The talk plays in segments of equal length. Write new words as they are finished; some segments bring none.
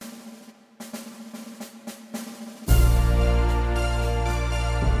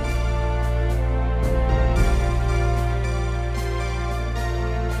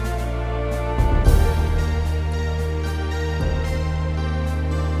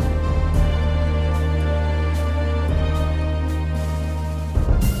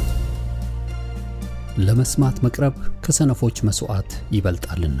ለመስማት መቅረብ ከሰነፎች መስዋዕት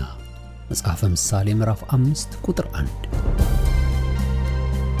ይበልጣልና። መጽሐፈ ምሳሌ ምዕራፍ 5 ቁጥር 1።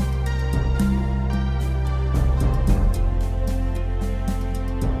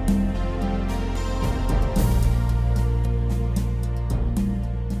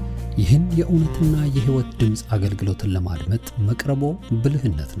 ይህን የእውነትና የሕይወት ድምጽ አገልግሎትን ለማድመጥ መቅረቦ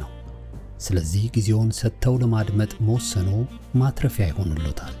ብልህነት ነው። ስለዚህ ጊዜውን ሰጥተው ለማድመጥ መወሰኖ ማትረፊያ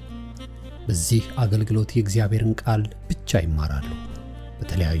ይሆንልዎታል። በዚህ አገልግሎት የእግዚአብሔርን ቃል ብቻ ይማራሉ።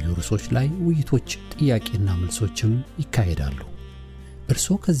 በተለያዩ ርዕሶች ላይ ውይይቶች፣ ጥያቄና መልሶችም ይካሄዳሉ።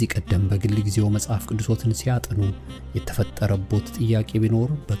 እርስዎ ከዚህ ቀደም በግል ጊዜው መጽሐፍ ቅዱሶትን ሲያጠኑ የተፈጠረቦት ጥያቄ ቢኖር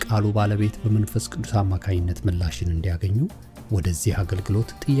በቃሉ ባለቤት በመንፈስ ቅዱስ አማካኝነት ምላሽን እንዲያገኙ ወደዚህ አገልግሎት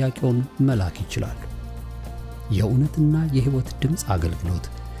ጥያቄውን መላክ ይችላሉ። የእውነትና የሕይወት ድምጽ አገልግሎት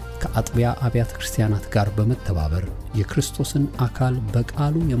ከአጥቢያ አብያተ ክርስቲያናት ጋር በመተባበር የክርስቶስን አካል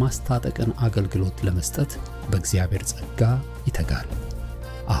በቃሉ የማስታጠቅን አገልግሎት ለመስጠት በእግዚአብሔር ጸጋ ይተጋል።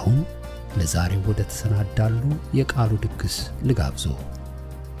 አሁን ለዛሬው ወደ ተሰናዳሉ የቃሉ ድግስ ልጋብዞ።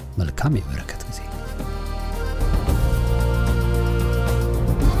 መልካም የበረከት ጊዜ።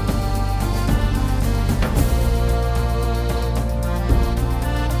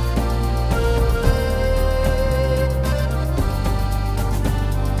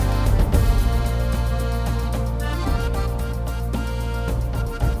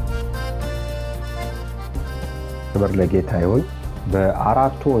 ክብር ለጌታ ይሁን።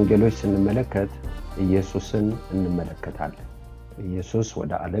 በአራቱ ወንጌሎች ስንመለከት ኢየሱስን እንመለከታለን። ኢየሱስ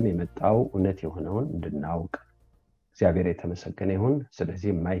ወደ ዓለም የመጣው እውነት የሆነውን እንድናውቅ እግዚአብሔር የተመሰገነ ይሁን። ስለዚህ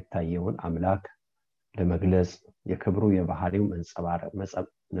የማይታየውን አምላክ ለመግለጽ የክብሩ የባህሪው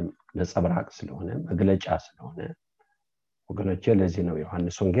ነጸብራቅ ስለሆነ መግለጫ ስለሆነ ወገኖቼ፣ ለዚህ ነው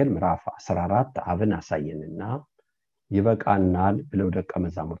ዮሐንስ ወንጌል ምዕራፍ 14 አብን አሳየንና ይበቃናል ብለው ደቀ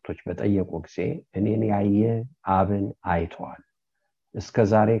መዛሙርቶች በጠየቁ ጊዜ እኔን ያየ አብን አይቷል፣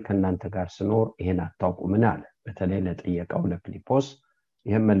 እስከዛሬ ከናንተ ጋር ስኖር ይሄን አታውቁምን አለ። በተለይ ለጠየቀው ለፊልጶስ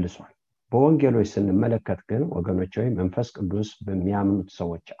ይሄን መልሷል። በወንጌሎች ስንመለከት ግን ወገኖቼ መንፈስ ቅዱስ በሚያምኑት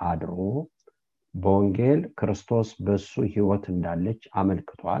ሰዎች አድሮ በወንጌል ክርስቶስ በሱ ሕይወት እንዳለች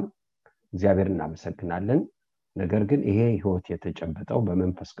አመልክቷል። እግዚአብሔር እናመሰግናለን። ነገር ግን ይሄ ሕይወት የተጨበጠው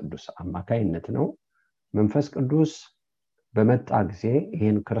በመንፈስ ቅዱስ አማካይነት ነው። መንፈስ ቅዱስ በመጣ ጊዜ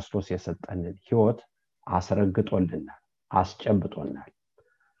ይሄን ክርስቶስ የሰጠንን ሕይወት አስረግጦልናል፣ አስጨብጦናል።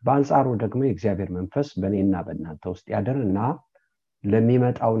 በአንጻሩ ደግሞ የእግዚአብሔር መንፈስ በእኔና በእናንተ ውስጥ ያደርና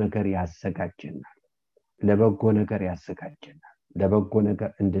ለሚመጣው ነገር ያዘጋጀናል፣ ለበጎ ነገር ያዘጋጀናል። ለበጎ ነገር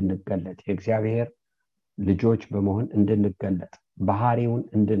እንድንገለጥ የእግዚአብሔር ልጆች በመሆን እንድንገለጥ፣ ባህሪውን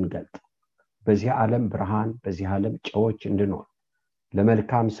እንድንገልጥ፣ በዚህ ዓለም ብርሃን፣ በዚህ ዓለም ጨዎች እንድንሆን፣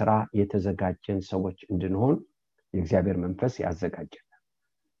 ለመልካም ሥራ የተዘጋጀን ሰዎች እንድንሆን የእግዚአብሔር መንፈስ ያዘጋጀናል።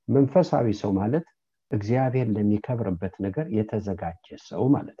 መንፈሳዊ ሰው ማለት እግዚአብሔር ለሚከብርበት ነገር የተዘጋጀ ሰው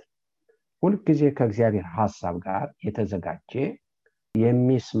ማለት ነው። ሁልጊዜ ከእግዚአብሔር ሐሳብ ጋር የተዘጋጀ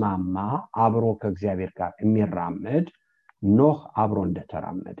የሚስማማ አብሮ ከእግዚአብሔር ጋር የሚራመድ ኖህ አብሮ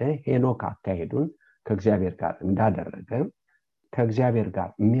እንደተራመደ ሄኖክ አካሄዱን ከእግዚአብሔር ጋር እንዳደረገ ከእግዚአብሔር ጋር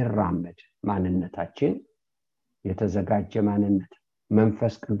የሚራመድ ማንነታችን የተዘጋጀ ማንነት፣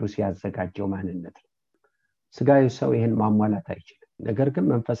 መንፈስ ቅዱስ ያዘጋጀው ማንነት ነው። ስጋዊ ሰው ይሄን ማሟላት አይችልም። ነገር ግን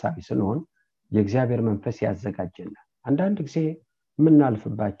መንፈሳዊ ስንሆን የእግዚአብሔር መንፈስ ያዘጋጀናል። አንዳንድ ጊዜ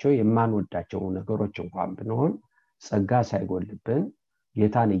የምናልፍባቸው የማንወዳቸው ነገሮች እንኳን ብንሆን ጸጋ ሳይጎልብን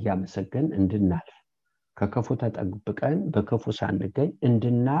ጌታን እያመሰገን እንድናልፍ፣ ከክፉ ተጠብቀን በክፉ ሳንገኝ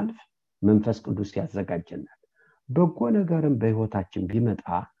እንድናልፍ መንፈስ ቅዱስ ያዘጋጀናል። በጎ ነገርም በሕይወታችን ቢመጣ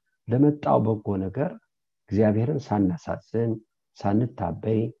ለመጣው በጎ ነገር እግዚአብሔርን ሳናሳዝን፣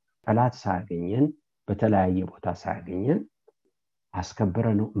 ሳንታበይ፣ ጠላት ሳያገኘን፣ በተለያየ ቦታ ሳያገኘን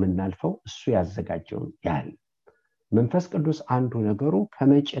አስከብረን ነው የምናልፈው። እሱ ያዘጋጀውን ያህል መንፈስ ቅዱስ አንዱ ነገሩ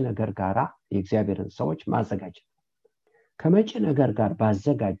ከመጪ ነገር ጋር የእግዚአብሔርን ሰዎች ማዘጋጀት። ከመጪ ነገር ጋር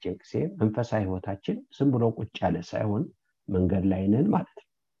ባዘጋጀን ጊዜ መንፈሳዊ ሕይወታችን ዝም ብሎ ቁጭ ያለ ሳይሆን መንገድ ላይ ነን ማለት ነው።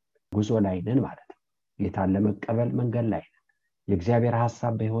 ጉዞ ላይ ነን ማለት ነው። ጌታን ለመቀበል መንገድ ላይ ነን። የእግዚአብሔር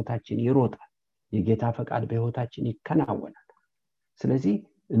ሐሳብ በሕይወታችን ይሮጣል። የጌታ ፈቃድ በሕይወታችን ይከናወናል። ስለዚህ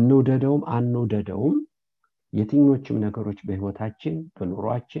እንውደደውም አንውደደውም የትኞችም ነገሮች በሕይወታችን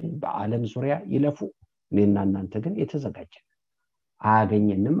በኑሯችን በዓለም ዙሪያ ይለፉ፣ እኔና እናንተ ግን የተዘጋጀን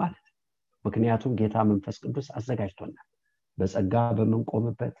አያገኘንም ማለት ነው። ምክንያቱም ጌታ መንፈስ ቅዱስ አዘጋጅቶናል። በጸጋ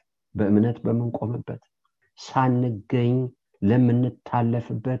በመንቆምበት፣ በእምነት በመንቆምበት፣ ሳንገኝ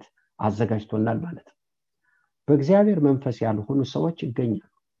ለምንታለፍበት አዘጋጅቶናል ማለት ነው። በእግዚአብሔር መንፈስ ያልሆኑ ሰዎች ይገኛሉ።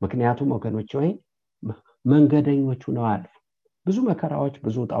 ምክንያቱም ወገኖች ሆይ መንገደኞቹ ነው አልፉ። ብዙ መከራዎች፣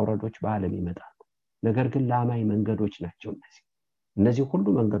 ብዙ ጣውረዶች በዓለም ይመጣሉ። ነገር ግን ለአማኝ መንገዶች ናቸው። እነዚህ ሁሉ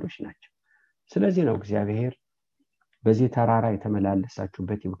መንገዶች ናቸው። ስለዚህ ነው እግዚአብሔር በዚህ ተራራ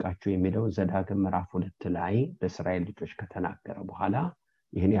የተመላለሳችሁበት ይብቃችሁ የሚለው ዘዳግም ምዕራፍ 2 ላይ ለእስራኤል ልጆች ከተናገረ በኋላ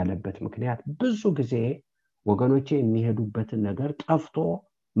ይህን ያለበት ምክንያት ብዙ ጊዜ ወገኖቼ የሚሄዱበትን ነገር ጠፍቶ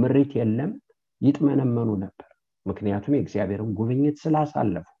ምሪት የለም ይጥመነመኑ ነበር። ምክንያቱም የእግዚአብሔርን ጉብኝት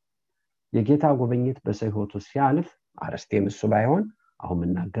ስላሳለፉ። የጌታ ጉብኝት በሰው ሕይወት ሲያልፍ አርስቴም እሱ ባይሆን አሁን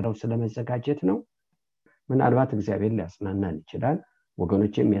የምናገረው ስለመዘጋጀት ነው። ምናልባት እግዚአብሔር ሊያጽናናን ይችላል።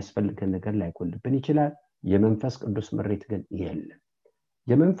 ወገኖቼ የሚያስፈልገን ነገር ላይጎልብን ይችላል። የመንፈስ ቅዱስ ምሪት ግን የለም።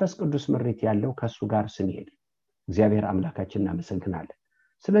 የመንፈስ ቅዱስ ምሪት ያለው ከሱ ጋር ስንሄድ እግዚአብሔር አምላካችን እናመሰግናለን።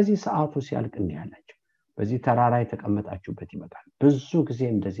 ስለዚህ ሰዓቱ ሲያልቅ እንያላችሁ በዚህ ተራራ የተቀመጣችሁበት ይበቃል። ብዙ ጊዜ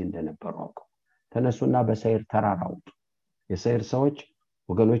እንደዚህ እንደነበሩ አውቀው ተነሱና በሰይር ተራራ ውጡ። የሰይር ሰዎች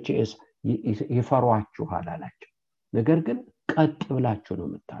ወገኖቼ ይፈሯችኋል አላቸው። ነገር ግን ቀጥ ብላችሁ ነው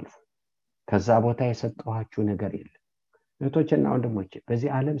የምታልፉ። ከዛ ቦታ የሰጠኋችሁ ነገር የለም። እህቶችና ወንድሞቼ በዚህ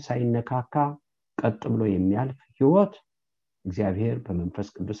ዓለም ሳይነካካ ቀጥ ብሎ የሚያልፍ ህይወት እግዚአብሔር በመንፈስ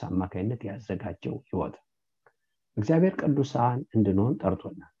ቅዱስ አማካይነት ያዘጋጀው ህይወት። እግዚአብሔር ቅዱሳን እንድንሆን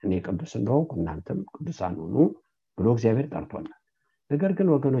ጠርቶናል። እኔ ቅዱስ እንደሆንኩ እናንተም ቅዱሳን ሁኑ ብሎ እግዚአብሔር ጠርቶናል። ነገር ግን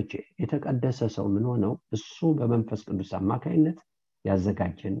ወገኖቼ የተቀደሰ ሰው ምን ሆነው እሱ በመንፈስ ቅዱስ አማካይነት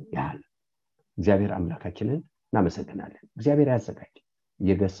ያዘጋጀን ያህል እግዚአብሔር አምላካችንን እናመሰግናለን። እግዚአብሔር ያዘጋጀ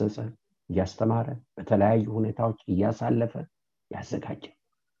እየገሰጸ እያስተማረ በተለያዩ ሁኔታዎች እያሳለፈ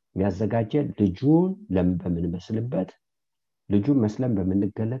ያዘጋጀ ልጁን በምንመስልበት ልጁን መስለን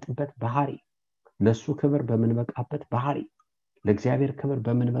በምንገለጥበት ባህሪ ለሱ ክብር በምንበቃበት ባህሪ ለእግዚአብሔር ክብር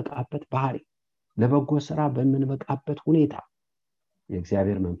በምንበቃበት ባህሪ ለበጎ ስራ በምንበቃበት ሁኔታ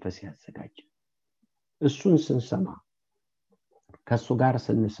የእግዚአብሔር መንፈስ ያዘጋጀ እሱን ስንሰማ ከሱ ጋር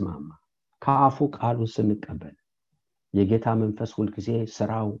ስንስማማ ከአፉ ቃሉን ስንቀበል የጌታ መንፈስ ሁሉ ጊዜ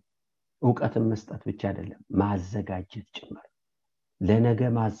ስራው ዕውቀትን መስጠት ብቻ አይደለም ማዘጋጀት ጭምር ለነገ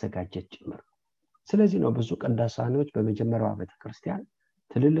ማዘጋጀት ጭምር። ስለዚህ ነው ብዙ ቅዱሳኖች በመጀመሪያው ቤተክርስቲያን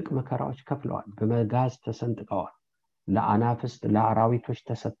ትልልቅ መከራዎች ከፍለዋል። በመጋዝ ተሰንጥቀዋል። ለአናፍስት ለአራዊቶች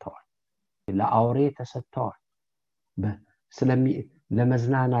ተሰጥተዋል። ለአውሬ ተሰጥተዋል።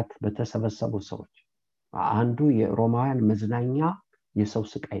 ለመዝናናት በተሰበሰቡ ሰዎች አንዱ የሮማውያን መዝናኛ የሰው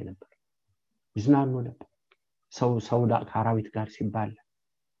ስቃይ ነበር። ይዝናኑ ነበር። ሰው ከአራዊት ጋር ሲባል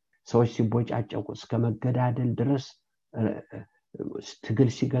ሰዎች ሲቦጫጨቁ እስከ መገዳደል ድረስ ትግል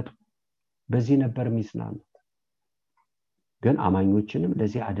ሲገጥሙ በዚህ ነበር የሚዝናኑት። ግን አማኞችንም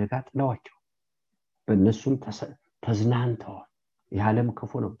ለዚህ አደጋ ጥለዋቸው በእነሱም ተዝናንተዋል። የዓለም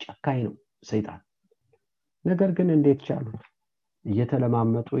ክፉ ነው፣ ጨካኝ ነው ሰይጣን። ነገር ግን እንዴት ቻሉት?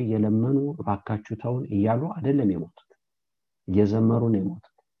 እየተለማመጡ እየለመኑ እባካችሁ ተውን እያሉ አይደለም የሞቱት። እየዘመሩ ነው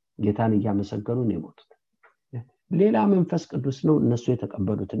የሞቱት። ጌታን እያመሰገኑ ነው የሞቱት። ሌላ መንፈስ ቅዱስ ነው እነሱ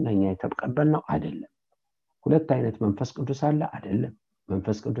የተቀበሉትና እኛ የተቀበልነው አይደለም። ሁለት አይነት መንፈስ ቅዱስ አለ አይደለም።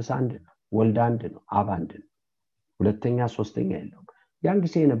 መንፈስ ቅዱስ አንድ ነው፣ ወልድ አንድ ነው፣ አብ አንድ ነው። ሁለተኛ ሶስተኛ የለውም። ያን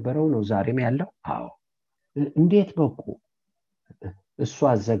ጊዜ የነበረው ነው ዛሬም ያለው። አዎ እንዴት በቁ? እሱ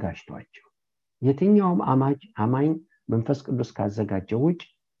አዘጋጅቷቸው። የትኛውም አማኝ መንፈስ ቅዱስ ካዘጋጀው ውጭ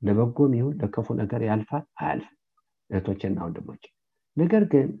ለበጎም ይሁን ለክፉ ነገር ያልፋል አያልፍም እህቶችና ወንድሞች። ነገር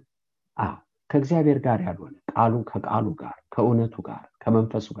ግን ከእግዚአብሔር ጋር ያልሆነ ከቃሉ ጋር ከእውነቱ ጋር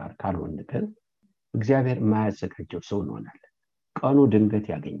ከመንፈሱ ጋር ካልሆነ ግን እግዚአብሔር የማያዘጋጀው ሰው እንሆናለን። ቀኑ ድንገት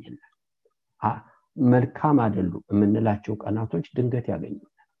ያገኘናል። መልካም አይደሉም የምንላቸው ቀናቶች ድንገት ያገኙናል።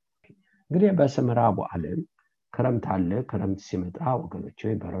 እንግዲህ በምዕራቡ ዓለም ክረምት አለ። ክረምት ሲመጣ ወገኖቼ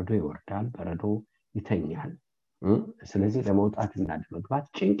በረዶ ይወርዳል፣ በረዶ ይተኛል። ስለዚህ ለመውጣትና ለመግባት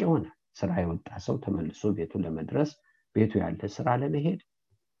ጭንቅ ይሆናል። ስራ የወጣ ሰው ተመልሶ ቤቱ ለመድረስ ቤቱ ያለ ስራ ለመሄድ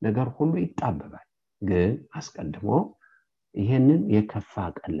ነገር ሁሉ ይጣበባል። ግን አስቀድሞ ይሄንን የከፋ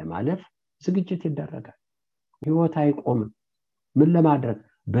ቀን ለማለፍ ዝግጅት ይደረጋል። ህይወት አይቆምም። ምን ለማድረግ?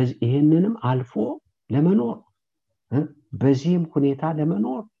 ይሄንንም አልፎ ለመኖር በዚህም ሁኔታ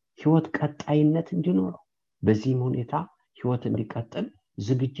ለመኖር ህይወት ቀጣይነት እንዲኖረው በዚህም ሁኔታ ህይወት እንዲቀጥል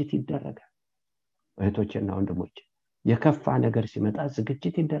ዝግጅት ይደረጋል። እህቶችና ወንድሞች የከፋ ነገር ሲመጣ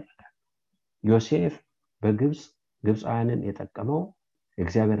ዝግጅት ይደረጋል። ዮሴፍ ግብፃውያንን የጠቀመው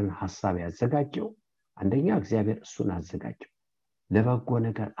እግዚአብሔርን ሐሳብ ያዘጋጀው አንደኛ እግዚአብሔር እሱን አዘጋጀው፣ ለበጎ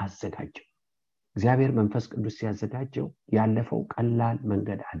ነገር አዘጋጀው። እግዚአብሔር መንፈስ ቅዱስ ሲያዘጋጀው ያለፈው ቀላል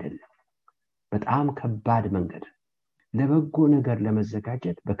መንገድ አይደለም፣ በጣም ከባድ መንገድ። ለበጎ ነገር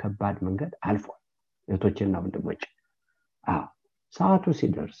ለመዘጋጀት በከባድ መንገድ አልፏል። እህቶችና ወንድሞች ሰዓቱ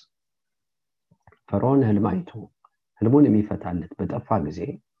ሲደርስ ፈርዖን ህልም አይቶ ህልሙን የሚፈታለት በጠፋ ጊዜ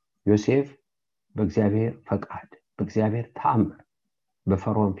ዮሴፍ በእግዚአብሔር ፈቃድ በእግዚአብሔር ተአምር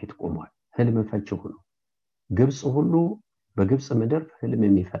በፈርዖን ፊት ቆሟል። ህልም ፈቺ ሆኖ ግብጽ ሁሉ በግብጽ ምድር ህልም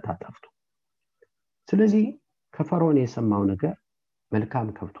የሚፈታ ጠፍቶ። ስለዚህ ከፈርዖን የሰማው ነገር መልካም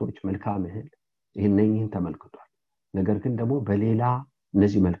ከብቶች፣ መልካም እህል፣ ይህንን ተመልክቷል። ነገር ግን ደግሞ በሌላ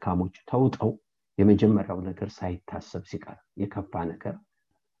እነዚህ መልካሞች ተውጠው የመጀመሪያው ነገር ሳይታሰብ ሲቀር የከፋ ነገር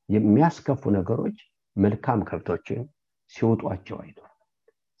የሚያስከፉ ነገሮች መልካም ከብቶችን ሲወጧቸው አይቷል።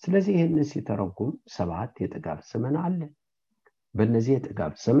 ስለዚህ ይህንን ሲተረጉም 7 የጥጋብ ዘመን አለ። በእነዚህ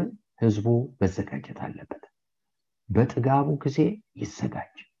የጥጋብ ዘመን ህዝቡ መዘጋጀት አለበት። በጥጋቡ ጊዜ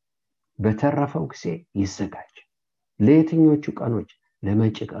ይዘጋጅ፣ በተረፈው ጊዜ ይዘጋጅ። ለየትኞቹ ቀኖች?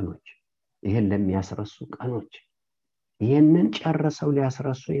 ለመጪ ቀኖች፣ ይሄን ለሚያስረሱ ቀኖች፣ ይሄንን ጨርሰው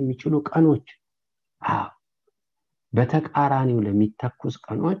ሊያስረሱ የሚችሉ ቀኖች፣ በተቃራኒው ለሚተኩስ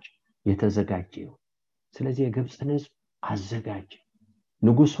ቀኖች የተዘጋጀ ነው። ስለዚህ የግብፅን ህዝብ አዘጋጅ፣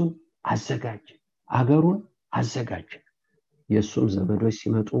 ንጉሱን አዘጋጅ፣ አገሩን አዘጋጅ። የሱም ዘመዶች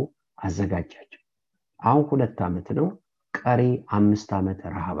ሲመጡ አዘጋጃቸው። አሁን 2 ዓመት ነው፣ ቀሪ 5 ዓመት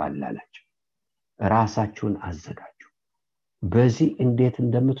ረሃብ አላላቸው። ራሳችሁን አዘጋጁ፣ በዚህ እንዴት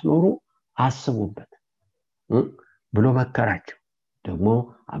እንደምትኖሩ አስቡበት ብሎ መከራቸው። ደግሞ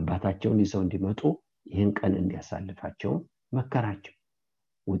አባታቸውን ይዘው እንዲመጡ ይህን ቀን እንዲያሳልፋቸው መከራቸው።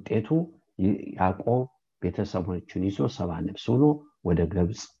 ውጤቱ ያዕቆብ ቤተሰቦቹን ይዞ 70 ነፍስ ሆኖ ወደ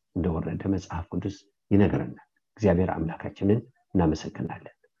ግብፅ እንደወረደ መጽሐፍ ቅዱስ ይነግረናል። እግዚአብሔር አምላካችንን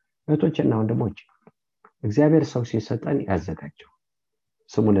እናመሰግናለን። እህቶችና ወንድሞች፣ እግዚአብሔር ሰው ሲሰጠን ያዘጋጀው፣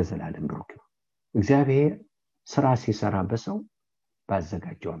 ስሙ ለዘላለም ብሩክ ይሁን። እግዚአብሔር ስራ ሲሰራ በሰው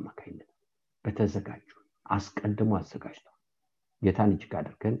ባዘጋጀው አማካይነት በተዘጋጁ አስቀድሞ አዘጋጅቷል። ጌታን እጅግ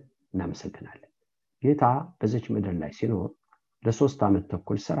አድርገን እናመሰግናለን። ጌታ በዚች ምድር ላይ ሲኖር ለ3 ዓመት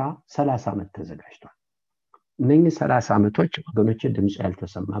ተኩል ስራ 30 ዓመት ተዘጋጅቷል። እነኚህ 30 ዓመቶች ወገኖች ድምጽ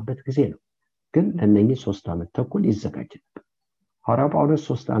ያልተሰማበት ጊዜ ነው። ግን ለነኚህ 3 ዓመት ተኩል ይዘጋጅ ነበር። ሐዋርያው ጳውሎስ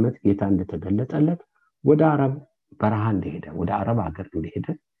 3 ዓመት ጌታ እንደተገለጠለት ወደ አረብ በረሃ እንደሄደ፣ ወደ አረብ ሀገር እንደሄደ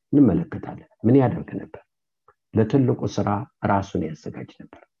እንመለከታለን። ምን ያደርግ ነበር? ለትልቁ ስራ ራሱን ያዘጋጅ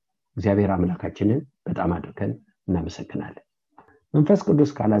ነበር። እግዚአብሔር አምላካችንን በጣም አድርገን እናመሰግናለን። መንፈስ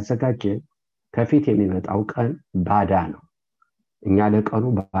ቅዱስ ካላዘጋጀ ከፊት የሚመጣው ቀን ባዳ ነው። እኛ ለቀኑ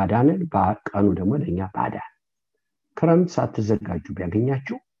ባዳ ነን፣ ቀኑ ደግሞ ለኛ ባዳ። ክረምት ሳትዘጋጁ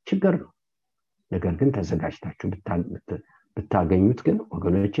ቢያገኛችሁ ችግር ነው። ነገር ግን ተዘጋጅታችሁ ብታገኙት ግን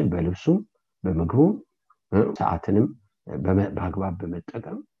ወገኖቼ በልብሱም በምግቡም ሰዓትንም በአግባብ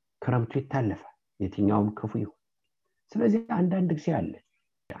በመጠቀም ክረምቱ ይታለፋል፣ የትኛውም ክፉ ይሁን። ስለዚህ አንዳንድ ጊዜ አለ፣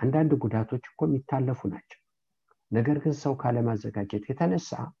 አንዳንድ ጉዳቶች እኮ የሚታለፉ ናቸው። ነገር ግን ሰው ካለማዘጋጀት የተነሳ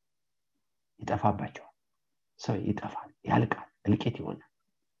ይጠፋባቸዋል። ሰው ይጠፋል፣ ያልቃል፣ እልቂት ይሆናል።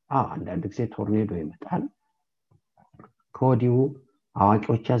 አንዳንድ ጊዜ ቶርኔዶ ይመጣል። ከወዲሁ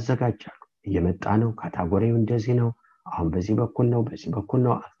አዋቂዎች ያዘጋጃሉ። እየመጣ ነው፣ ካታጎሪው እንደዚህ ነው፣ አሁን በዚህ በኩል ነው፣ በዚህ በኩል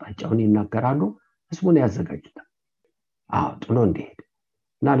ነው፣ አቅጣጫውን ይናገራሉ። ህዝቡን ያዘጋጁታል ጥሎ እንዲሄድ።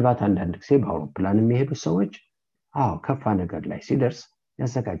 ምናልባት አንዳንድ ጊዜ በአውሮፕላን የሚሄዱ ሰዎች ከፋ ነገር ላይ ሲደርስ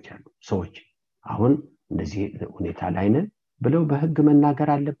ያዘጋጃሉ። ሰዎች አሁን እንደዚህ ሁኔታ ላይ ነን ብለው በህግ መናገር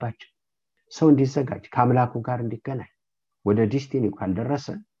አለባቸው። ሰው እንዲዘጋጅ፣ ከአምላኩ ጋር እንዲገናኝ፣ ወደ ዲስቲኒው ካልደረሰ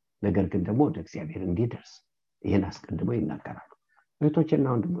ነገር ግን ደግሞ ወደ እግዚአብሔር እንዲደርስ ይህን አስቀድመው ይናገራሉ። እህቶችና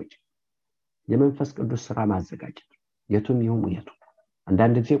ወንድሞች፣ የመንፈስ ቅዱስ ስራ ማዘጋጀት የቱም ይሁን የቱ።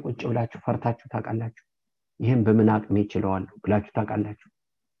 አንዳንድ ጊዜ ቁጭ ብላችሁ ፈርታችሁ ታውቃላችሁ? ይህን በምን አቅሜ እችለዋለሁ ብላችሁ ታውቃላችሁ?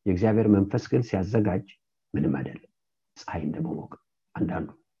 የእግዚአብሔር መንፈስ ግን ሲያዘጋጅ ምንም አይደለም፣ ፀሐይ እንደመሞቅ። አንዳንዱ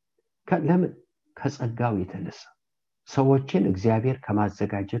ለምን? ከጸጋው የተነሳ ሰዎችን እግዚአብሔር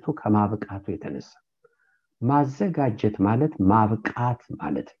ከማዘጋጀቱ ከማብቃቱ የተነሳ። ማዘጋጀት ማለት ማብቃት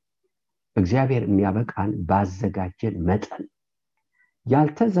ማለት ነው። እግዚአብሔር የሚያበቃን ባዘጋጀን መጠን።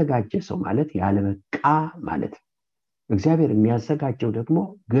 ያልተዘጋጀ ሰው ማለት ያለበቃ ማለት ነው። እግዚአብሔር የሚያዘጋጀው ደግሞ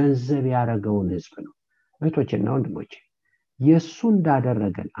ገንዘብ ያደረገውን ህዝብ ነው። እህቶችና ወንድሞች፣ የሱ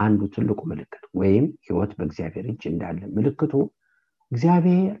እንዳደረገን አንዱ ትልቁ ምልክት ወይም ህይወት በእግዚአብሔር እጅ እንዳለ ምልክቱ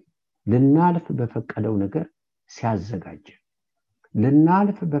እግዚአብሔር ልናልፍ በፈቀደው ነገር ሲያዘጋጅ፣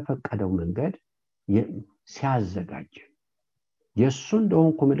 ልናልፍ በፈቀደው መንገድ ሲያዘጋጅ፣ የሱ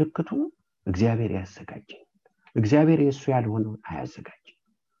እንደሆንኩ ምልክቱ እግዚአብሔር ያዘጋጅ። እግዚአብሔር የሱ ያልሆነውን አያዘጋጅ።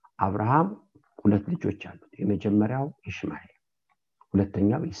 አብርሃም 2 ልጆች አሉት። የመጀመሪያው ኢስማኤል፣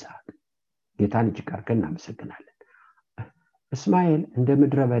 ሁለተኛው ይስሐቅ። ጌታን እጅግ አድርገን እናመሰግናለን። እስማኤል እንደ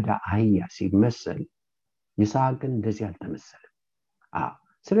ምድረ በዳ አህያ ሲመሰል፣ ይስሐቅ ግን እንደዚህ አልተመሰለም።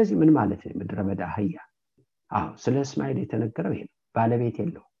 ስለዚህ ምን ማለት ነው ምድረ በዳ አህያ? ስለ እስማኤል የተነገረው ይሄ ነው። ባለቤት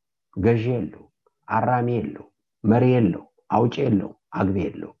የለው፣ ገዢ የለው፣ አራሚ የለው፣ መሪ የለው፣ አውጪ የለው፣ አግቢ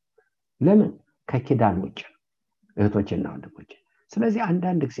የለው። ለምን? ከኪዳን ውጭ። እህቶችና ወንድሞች፣ ስለዚህ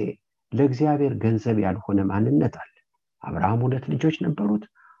አንዳንድ ጊዜ ለእግዚአብሔር ገንዘብ ያልሆነ ማንነት አለ። አብርሃም 2 ልጆች ነበሩት።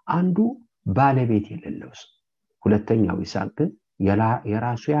 አንዱ ባለቤት የሌለው ሰው፣ ሁለተኛው ይስሐቅ ግን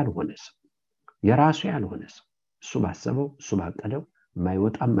የራሱ ያልሆነ ሰው፣ የራሱ ያልሆነ ሰው፣ እሱ ባሰበው እሱ ባቀደው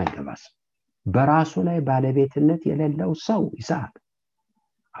የማይወጣ የማይገባ ሰው። በራሱ ላይ ባለቤትነት የሌለው ሰው ይስሐቅ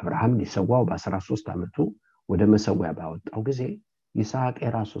አብርሃም ሊሰዋው በ13 ዓመቱ ወደ መሰዊያ ባወጣው ጊዜ ይስሐቅ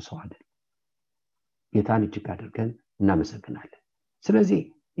የራሱ ሰው አይደለም። ጌታን እጅግ አድርገን እናመሰግናለን። ስለዚህ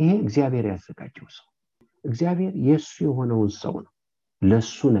ይሄ እግዚአብሔር ያዘጋጀው ሰው እግዚአብሔር የሱ የሆነውን ሰው ነው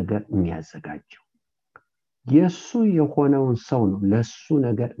ለሱ ነገር የሚያዘጋጀው። የሱ የሆነውን ሰው ነው ለሱ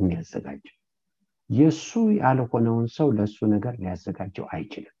ነገር የሚያዘጋጀው። የሱ ያልሆነውን ሰው ለሱ ነገር ሊያዘጋጀው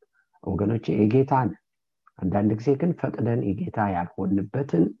አይችልም። ወገኖቼ የጌታ ነን። አንዳንድ ጊዜ ግን ፈቅደን የጌታ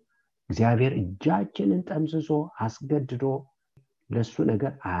ያልሆንበትን እግዚአብሔር እጃችንን ጠምዝዞ አስገድዶ ለሱ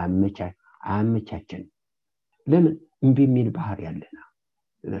ነገር አያመቻችን። ለምን እምቢ የሚል ባህሪ ያለና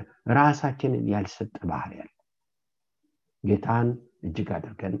ራሳችንን ያልሰጠ ባህሪ ያለ። ጌታን እጅግ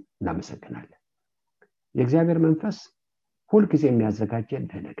አድርገን እናመሰግናለን። የእግዚአብሔር መንፈስ ሁል ጊዜ የሚያዘጋጀን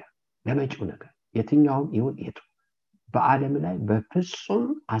ለነገር ለመጪው ነገር የትኛውም ይሁን የቱ በዓለም ላይ በፍጹም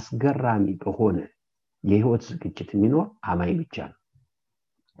አስገራሚ በሆነ የህይወት ዝግጅት የሚኖር አማኝ ብቻ ነው።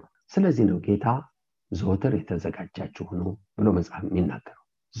 ስለዚህ ነው ጌታ ዘወትር የተዘጋጃችሁ ሁኑ ብሎ መጽሐፍ የሚናገረው።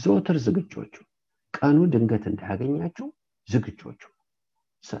 ዘወትር ዝግጆቹ ቀኑ ድንገት እንዳያገኛችሁ ዝግጆቹ።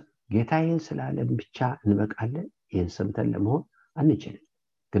 ጌታ ይህን ስላለም ብቻ እንበቃለን። ይህን ሰምተን ለመሆን አንችልም።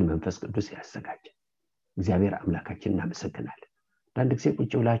 ግን መንፈስ ቅዱስ ያዘጋጀ እግዚአብሔር አምላካችን እናመሰግናለን። አንድ ጊዜ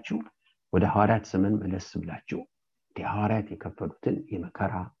ቁጭ ብላችሁ ወደ ሐዋርያት ዘመን መለስ ብላችሁ ሐዋርያት የከፈሉትን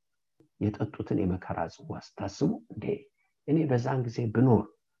የመከራ የጠጡትን የመከራ ጽዋ ስታስቡ እንዴ እኔ በዛን ጊዜ ብኖር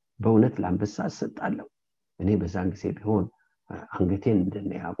በእውነት ለአንበሳ እሰጣለሁ፣ እኔ በዛን ጊዜ ቢሆን አንገቴን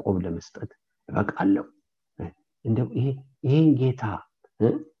እንደነ ያዕቆብ ለመስጠት እበቃለሁ፣ እንደው ይሄን ጌታ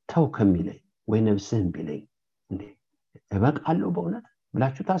ተው ከሚለኝ ወይ ነፍስህን ቢለኝ እንዴ እበቃለሁ በእውነት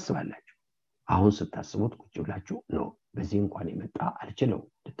ብላችሁ ታስባላችሁ። አሁን ስታስቡት ቁጭ ብላችሁ ነው በዚህ እንኳን የመጣ አልችለው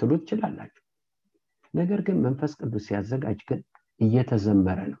ልትሉ ትችላላችሁ። ነገር ግን መንፈስ ቅዱስ ሲያዘጋጅ ግን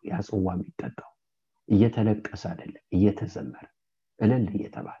እየተዘመረ ነው ያ ጽዋ የሚጠጣው። እየተለቀሰ አይደለም፣ እየተዘመረ እልል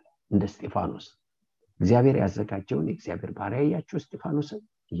እየተባለ እንደ እስጢፋኖስ እግዚአብሔር ያዘጋጀውን የእግዚአብሔር ባሪያ ያያችሁ እስጢፋኖስን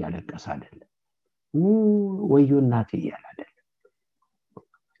እያለቀሰ አይደለም፣ ወዮ እናቴ እያለ አይደለም፣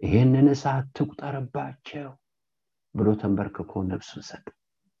 ይሄንን እሳት ትቁጠርባቸው ብሎ ተንበርክኮ ነፍሱን ሰጠ፣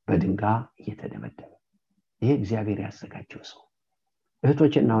 በድንጋይ እየተደበደበ። ይሄ እግዚአብሔር ያዘጋጀው ሰው።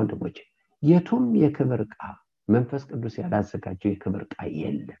 እህቶችና ወንድሞቼ የቱም የክብር ዕቃ መንፈስ ቅዱስ ያላዘጋጀው የክብር ዕቃ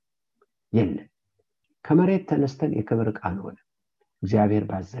የለም። ከመሬት ተነስተን የክብር ዕቃ ነው እግዚአብሔር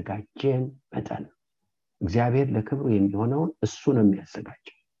ባዘጋጀን መጠን። እግዚአብሔር ለክብሩ የሚሆነውን እሱ ነው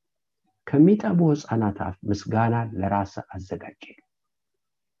የሚያዘጋጀው። ከሚጠቡ ሕፃናት አፍ ምስጋና ለራስ አዘጋጀ።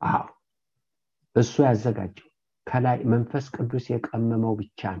 እሱ ያዘጋጀው ከላይ መንፈስ ቅዱስ የቀመመው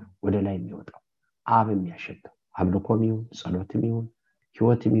ብቻ ነው ወደ ላይ የሚወጣው። አብ የሚያሸተው አምልኮም ይሁን ጸሎትም ይሁን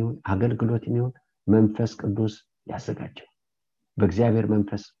ሕይወትም ይሁን አገልግሎትም ይሁን መንፈስ ቅዱስ ያዘጋጀው፣ በእግዚአብሔር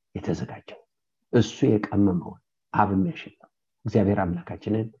መንፈስ የተዘጋጀው እሱ የቀመመው አብ የሚያሸተው እግዚአብሔር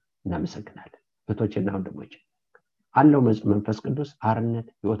አምላካችንን እናመሰግናለን። እህቶችና ወንድሞቼ አለው መንፈስ ቅዱስ አርነት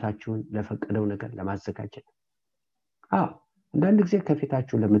ሕይወታችሁን ለፈቀደው ነገር ለማዘጋጀት። አንዳንድ ጊዜ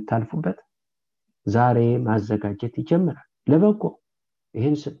ከፊታችሁ ለምታልፉበት ዛሬ ማዘጋጀት ይጀምራል። ለበጎ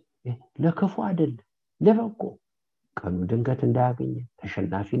ይሄን ለክፉ አይደለም፣ ለበጎ ቀኑ ድንገት እንዳያገኘን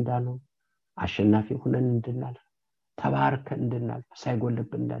ተሸናፊ እንዳንሆን አሸናፊ ሆነን እንድናልፍ ተባርከን እንድናልፍ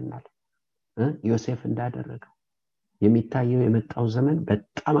ሳይጎልብን እንድናልፍ ዮሴፍ እንዳደረገው። የሚታየው የመጣው ዘመን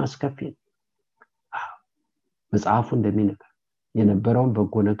በጣም አስከፊ ነው። መጽሐፉ እንደሚነግር የነበረውን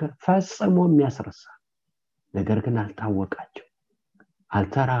በጎ ነገር ፈጽሞ የሚያስረሳ ነገር ግን አልታወቃቸው፣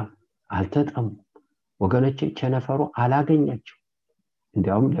 አልተራቡ፣ አልተጠሙ። ወገኖቼ ቸነፈሩ አላገኛቸው።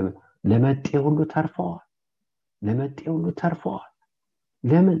 እንዲያውም ለመጤ ሁሉ ተርፈዋል።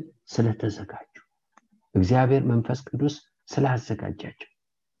 ለምን? ስለተዘጋጁ። እግዚአብሔር መንፈስ ቅዱስ ስላዘጋጃቸው።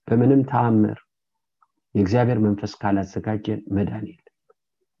 በምንም ተአምር የእግዚአብሔር መንፈስ ካላዘጋጀን መዳን የለም።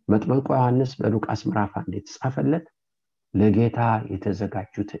 መጥምቁ ዮሐንስ በሉቃስ ምዕራፍ 1 የተጻፈለት ለጌታ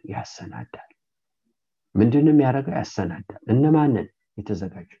የተዘጋጁትን ያሰናዳል። ምንድነው የሚያደርገው? ያሰናዳል። እነማንን?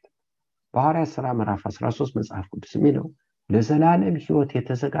 የተዘጋጁት። በሐዋርያት ሥራ ምዕራፍ 13 መጽሐፍ ቅዱስ የሚለው ለዘላለም ሕይወት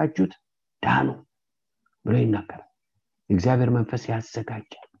የተዘጋጁት ዳኑ ብሎ ይናገራል። እግዚአብሔር መንፈስ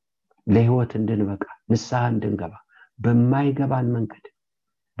ያዘጋጃል ለሕይወት እንድንበቃ፣ ንስሐ እንድንገባ። በማይገባን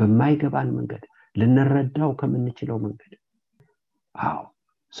መንገድ ልንረዳው ከምንችለው መንገድ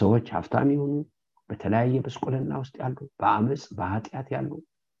ሰዎች ሀብታም ይሁኑ በተለያየ ብስቁልና ውስጥ ያሉ፣ በአመጽ በኃጢአት ያሉ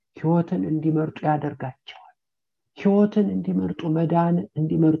ሕይወትን እንዲመርጡ ያደርጋቸዋል። ሕይወትን እንዲመርጡ፣ መዳን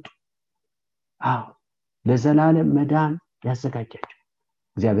እንዲመርጡ፣ ለዘላለም መዳን ያዘጋጃቸው።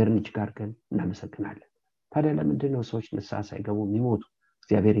 እግዚአብሔርን እጅግ አድርገን እናመሰግናለን። ታዲያ ለምንድነው ሰዎች ንስሐ ሳይገቡ የሚሞቱ?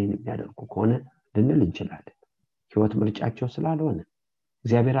 እግዚአብሔር ይህን የሚያደርጉ ከሆነ ልንል እንችላለን ሕይወት ምርጫቸው ስላልሆነ፣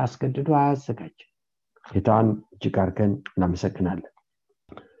 እግዚአብሔር አስገድዶ አያዘጋጅ። ጌታን እጅግ አድርገን እናመሰግናለን።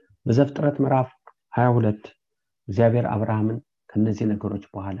 በዘፍጥረት ምዕራፍ 22 እግዚአብሔር አብርሃምን ከነዚህ ነገሮች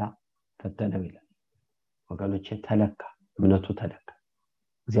በኋላ ፈተነው ይላል። ወገኖቼ ተለካ፣ እምነቱ ተለካ።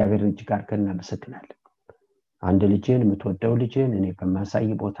 እግዚአብሔር እጅግ አድርገን እናመሰግናለን። አንድ ልጅን የምትወደው ልጅን እኔ በማሳይ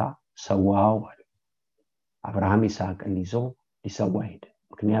ቦታ ሰዋው አለ። አብርሃም ይስሐቅን ይዞ ሊሰዋ ሄደ።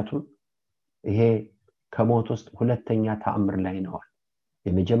 ምክንያቱም ይሄ ከሞት ውስጥ ሁለተኛ ተአምር ላይ ነው።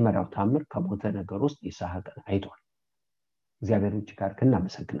 የመጀመሪያው ተአምር ከሞተ ነገር ውስጥ ይስሐቅን አይቷል። እግዚአብሔር እጅግ አድርገን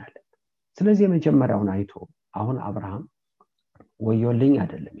እናመሰግናለን። ስለዚህ የመጀመሪያውን አይቶ አሁን አብርሃም ወዮልኝ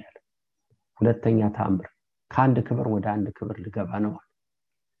አይደለም ያለው፣ ሁለተኛ ተአምር ከአንድ ክብር ወደ አንድ ክብር ልገባ ነው።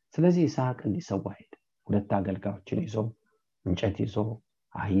 ስለዚህ ይስሐቅን ሊሰዋ ሄደ። ሁለት አገልጋዮችን ይዞ እንጨት ይዞ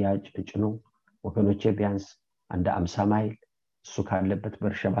አህያ ጭኖ ወገኖቼ ቢያንስ አንድ 50 ማይል እሱ ካለበት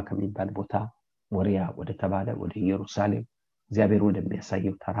በርሸባ ከሚባል ቦታ ሞሪያ ወደ ተባለ ወደ ኢየሩሳሌም እግዚአብሔር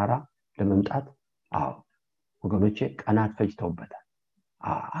ወደሚያሳየው ተራራ ለመምጣት ወገኖቼ ቀናት ፈጅተውበታል።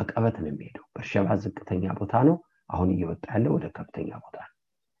 አቀበት ነው የሚሄደው። በርሸባ ዝቅተኛ ቦታ ነው። አሁን እየወጣ ያለው ወደ ከፍተኛ ቦታ ነው።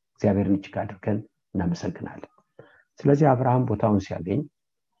 እግዚአብሔርን እጅግ አድርገን እናመሰግናለን። ስለዚህ አብርሃም ቦታውን ሲያገኝ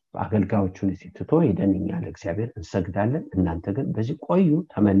አገልጋዮቹን ትቶ ሄደን እኛ ለእግዚአብሔር እንሰግዳለን፣ እናንተ ግን በዚህ ቆዩ፣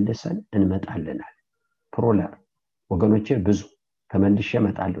 ተመልሰን እንመጣለን አለ። ፕሮለር ወገኖቼ ብዙ ተመልሼ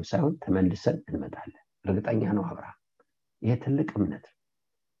እመጣለሁ ሳይሆን ተመልሰን እንመጣለን። እርግጠኛ ነው አብርሃም። ይሄ ትልቅ እምነት።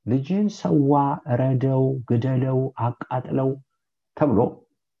 ልጅን ሰዋ፣ ረደው፣ ግደለው፣ አቃጥለው ተብሎ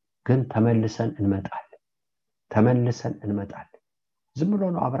ግን ተመልሰን እንመጣለን፣ ተመልሰን እንመጣለን። ዝም ብሎ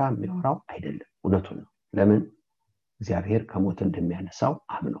ነው አብርሃም የሚያወራው አይደለም፣ እውነቱን ነው። ለምን? እግዚአብሔር ከሞት እንደሚያነሳው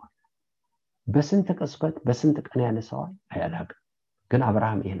አምኗል። በስንት ቅጽበት በስንት ቀን ያነሳዋል አያላቅም፣ ግን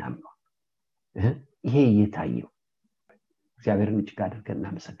አብርሃም ይሄን አምኗል። ይሄ እየታየው እግዚአብሔርን እጅግ አድርገን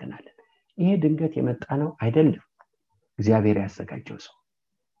እናመሰግናለን። ይሄ ድንገት የመጣ ነው አይደለም። እግዚአብሔር ያዘጋጀው ሰው፣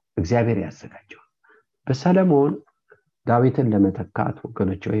 እግዚአብሔር ያዘጋጀው። በሰለሞን ዳዊትን ለመተካት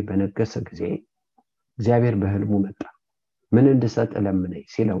ወገኖች ሆይ በነገሰ ጊዜ እግዚአብሔር በህልሙ መጣ። ምን እንድሰጥ ለምነኝ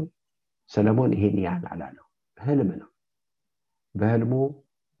ሲለው ሰለሞን ይሄን ያን አላለው። ህልም ነው። በህልሙ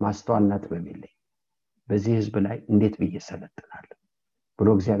ማስተዋልና ጥበብ የለኝ፣ በዚህ ህዝብ ላይ እንዴት ብዬ ሰለጥናለሁ ብሎ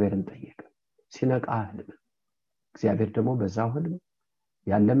እግዚአብሔርን ጠየቀ። ሲነቃ ህልም። እግዚአብሔር ደግሞ በዛው ህልም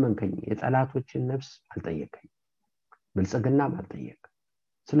ያለመንከኝ የጠላቶችን ነፍስ አልጠየቀኝ፣ ብልጽግናም አልጠየቀ።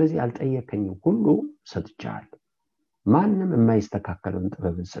 ስለዚህ አልጠየቀኝ ሁሉ ሰጥቻለሁ፣ ማንም የማይስተካከለውን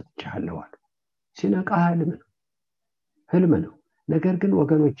ጥበብን ሰጥቻለሁ አለ። ሲነቃ ህልም ነው። ነገር ግን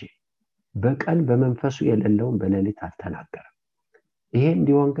ወገኖቼ በቀን በመንፈሱ የሌለውን በሌሊት አልተናገረም። ይሄ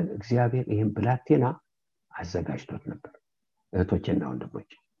እንዲሆን ግን እግዚአብሔር ይሄን ብላቴና አዘጋጅቶት ነበር። እህቶችና ወንድሞች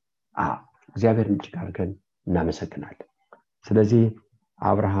እግዚአብሔርን እጅግ አድርገን እናመሰግናለን። ስለዚህ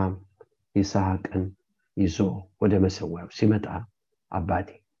አብርሃም ይስሐቅን ይዞ ወደ መሰዊያው ሲመጣ አባቴ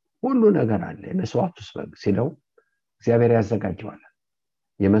ሁሉ ነገር አለ፣ የመስዋዕቱስ በግ ሲለው እግዚአብሔር ያዘጋጀዋል።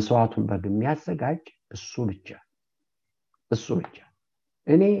 የመስዋዕቱን በግ የሚያዘጋጅ እሱ ብቻ።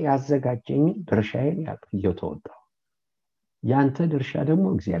 እኔ ያዘጋጀኝ ድርሻዬን እየተወጣሁ፣ ያንተ ድርሻ ደግሞ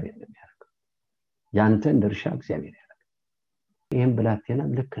እግዚአብሔር ነው የሚያደርገው። ያንተን ድርሻ እግዚአብሔር ያደርጋል። ይሄን ብላቴና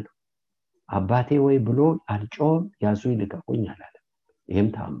ልክ ነው አባቴ ወይ ብሎ አልጮህም፣ ያዙ ይልቀቁኝ አላለ። ይሄም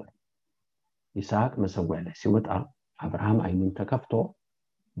ተአምር። ይስሐቅ መሰዊያ ላይ ሲወጣ አብርሃም አይኑን ተከፍቶ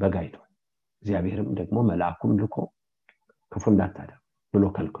በግ አይቷል። እግዚአብሔርም ደግሞ መልአኩን ልኮ ክፉ እንዳታደርግ ብሎ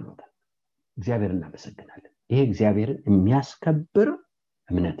ከልክሎታል። እግዚአብሔርን እናመሰግናለን። ይሄ እግዚአብሔርን የሚያስከብር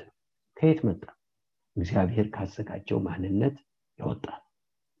እምነት ነው። ከየት መጣ? እግዚአብሔር ካዘጋጀው ማንነት የወጣ።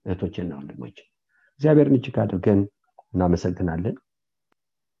 እህቶችና ወንድሞች እግዚአብሔርን እጅግ አድርገን እናመሰግናለን።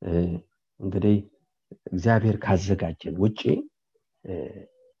 እንግዲህ እግዚአብሔር ካዘጋጀን ውጪ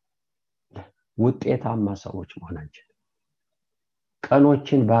ውጤታማ ሰዎች መሆናችን፣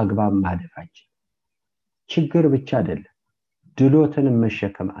 ቀኖችን በአግባብ ማለፋችን ችግር ብቻ አይደለም፣ ድሎትን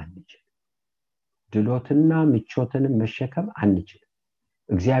መሸከም አንችል። ድሎትና ምቾትን መሸከም አንችል።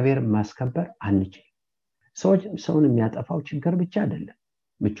 እግዚአብሔር ማስከበር አንችል። ሰውን የሚያጠፋው ችግር ብቻ አይደለም፣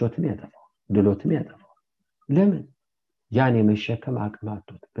 ምቾትን ያጠፋው፣ ድሎትን ያጠፋው። ለምን? ያን የመሸከም አቅም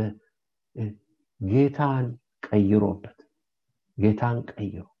አጥቶት ጌታን ቀይሮበት፣ ጌታን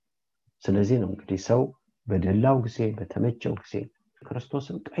ቀይሮ። ስለዚህ ነው እንግዲህ ሰው በደላው ጊዜ በተመቸው ጊዜ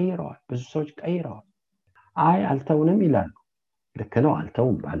ክርስቶስን ቀይረዋል። ብዙ ሰዎች ቀይረዋል። አልተውንም ይላሉ። ልክ ነው፣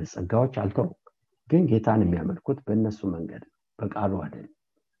 አልተውም። ባለጸጋዎች አልተውም። ግን ጌታን የሚያመልኩት በእነሱ መንገድ፣ በቃሉ አይደለም።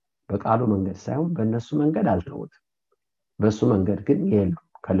 በቃሉ መንገድ ሳይሆን በእነሱ መንገድ አልተውትም። በሱ መንገድ ግን የሉ፣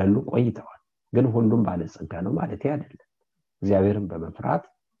 ከሌሉ ቆይተዋል። ግን ሁሉም ባለጸጋ ነው ማለት አይደለም። እግዚአብሔርን በመፍራት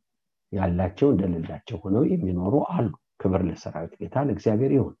ያላቸው እንደሌላቸው ሆነው የሚኖሩ አሉ። ክብር ለሰራዊት ጌታ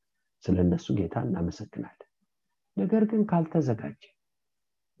ለእግዚአብሔር ይሁን። ስለነሱ ጌታ እናመሰግናለን። ነገር ግን ካልተዘጋጀ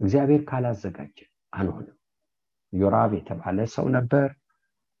እግዚአብሔር ካላዘጋጀ አንሆንም። ዮራብ የተባለ ሰው ነበር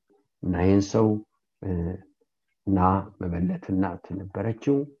እና ይህን ሰው እና መበለት እናት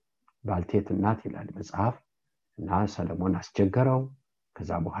ነበረችው፣ ባልቴት እናት ይላል መጽሐፍ። እና ሰለሞን አስቸገረው።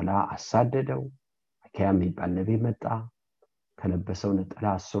 ከዛ በኋላ አሳደደው። አኪያ የሚባል ነቢይ መጣ። ከለበሰው ነጠላ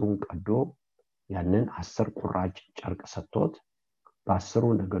 10ን ቀዶ ያንን 10 ቁራጭ ጨርቅ ሰጥቶት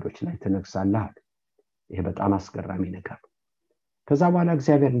በ10 ነገዶች ላይ ትነግሳለህ አለ። ይሄ በጣም አስገራሚ ነገር ነው። ከዛ በኋላ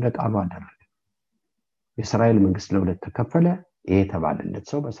እግዚአብሔር እንደ ቃሉ አደረገ። የእስራኤል መንግስት ለሁለት ተከፈለ። ይሄ የተባለለት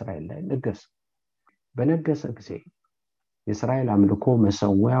ሰው በእስራኤል ላይ ነገሰ። በነገሰ ጊዜ የእስራኤል አምልኮ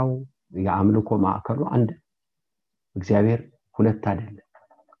መሰዊያው የአምልኮ ማዕከሉ አንድ። እግዚአብሔር ሁለት አይደለም፣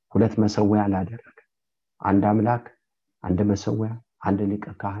 ሁለት መሰዊያ አላደረገ። አንድ አምላክ፣ አንድ መሰዊያ፣ አንድ ሊቀ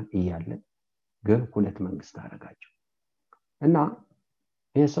ካህን እያለ ግን ሁለት መንግስት አደረጋቸው። እና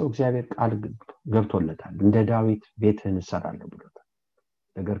ይህ ሰው እግዚአብሔር ቃል ገብቶለታል፣ እንደ ዳዊት ቤትህን እሰራለሁ ብሎታል።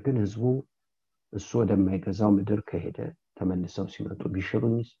 ነገር ግን ህዝቡ እሱ ወደማይገዛው ምድር ከሄደ ተመልሰው ሲመጡ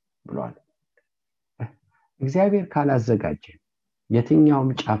ቢሽሩኝስ ብሏል። እግዚአብሔር ካላዘጋጀ የትኛውም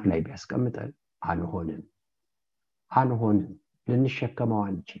ጫፍ ላይ ቢያስቀምጠን አንሆንም፣ ልንሸከመው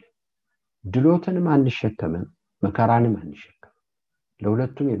አንችልም። ድሎትንም አንሸከምም፣ መከራንም አንሸከምም።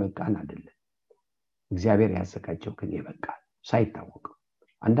 ለሁለቱም የበቃን አይደለም። እግዚአብሔር ያዘጋጀው ግን የበቃል ሳይታወቅ።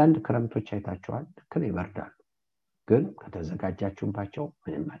 አንዳንድ ክረምቶች አይታችኋል፣ ልክ ይበርዳሉ፣ ግን ከተዘጋጃችሁባቸው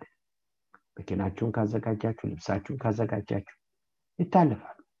ምንም አይደለም። መኪናችሁን ካዘጋጃችሁ፣ ልብሳችሁን ካዘጋጃችሁ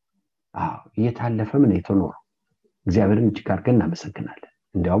ይታለፋሉ። እየታለፈም ነው የተኖረው። እግዚአብሔርን እጅግ አድርገን እናመሰግናለን።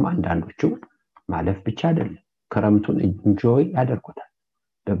 እንዲያውም አንዳንዶቹ ማለፍ ብቻ አይደለም፣ ክረምቱን ኢንጆይ ያደርጉታል።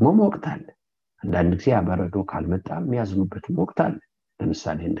 ደግሞም ወቅት አለ። አንዳንድ ጊዜ ያበረዶ ካልመጣ የሚያዝኑበትም ወቅት አለ።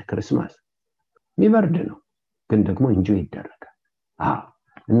 ለምሳሌ እንደ ክርስማስ የሚበርድ ነው፣ ግን ደግሞ ኢንጆይ ይደረጋል።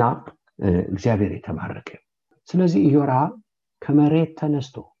 እና እግዚአብሔር የተባረከ። ስለዚህ ኢዮራም ከመሬት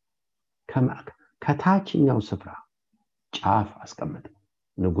ተነስቶ ከታችኛው ስፍራ ጫፍ አስቀመጠ።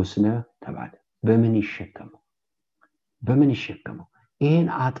 ንጉስ ነህ ተባለ። በምን ይሸከመው? ይሄን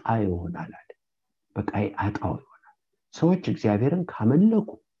አጣ ይሆናል አለ። በቃ አጣው ይሆናል። ሰዎች እግዚአብሔርን ካመለኩ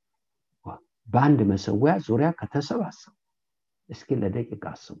በአንድ መሰዊያ ዙሪያ ከተሰባሰቡ፣ እስኪ ለደቂቃ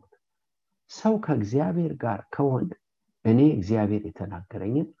አስቡት። ሰው ከእግዚአብሔር ጋር ከሆነ እኔ እግዚአብሔር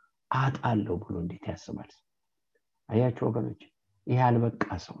የተናገረኝን አጣለሁ ብሎ እንዴት ያስባል? አያችሁ ወገኖች፣ ይሄ አልበቃ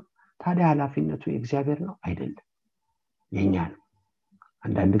ሰው ነው። ታዲያ ኃላፊነቱ የእግዚአብሔር ነው አይደለም፣ የኛ ነው።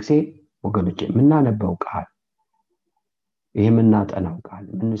 አንዳንድ ጊዜ ወገኖች የምናነበው ቃል፣ ይሄ የምናጠናው ቃል፣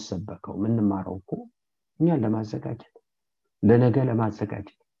 የምንሰበከው የምንማረው እኮ እኛን ለማዘጋጀት፣ ለነገ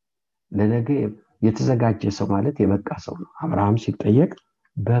ለማዘጋጀት። ለነገ የተዘጋጀ ሰው ማለት የበቃ ሰው ነው። አብርሃም ሲጠየቅ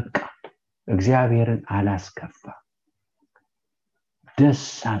በቃ እግዚአብሔርን አላስከፋ፣ ደስ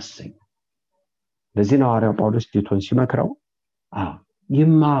አሰኝ። ለዚህ ነው ሐዋርያው ጳውሎስ ቲቶን ሲመክረው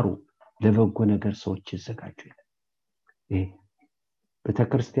ይማሩ፣ ለበጎ ነገር ሰዎች ይዘጋጁ ይላል። ይሄ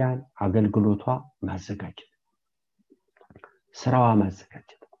ቤተክርስቲያን አገልግሎቷ ማዘጋጀት፣ ስራዋ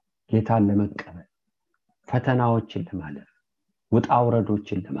ማዘጋጀት፣ ጌታን ለመቀበል፣ ፈተናዎችን ለማለፍ፣ ውጣ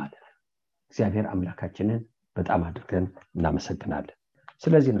ውረዶችን ለማለፍ እግዚአብሔር አምላካችንን በጣም አድርገን እናመሰግናለን።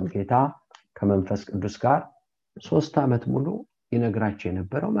 ስለዚህ ነው ጌታ ከመንፈስ ቅዱስ ጋር 3 ዓመት ሙሉ ይነግራቸው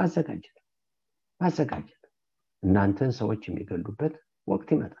የነበረው ማዘጋጀት። እናንተን ሰዎች የሚገሉበት ወቅት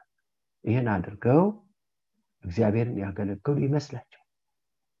ይመጣል። ይሄን አድርገው እግዚአብሔርን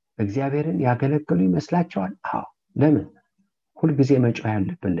ያገለግሉ ይመስላቸዋል። ለምን? ሁልጊዜ መጮህ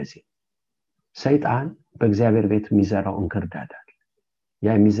ያለብን ለዚህ። ሰይጣን በእግዚአብሔር ቤት የሚዘራው እንክርዳድ አለ።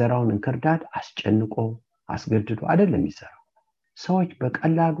 ያ የሚዘራውን እንክርዳድ አስጨንቆ አስገድዶ አይደለም የሚዘራው፣ ሰዎች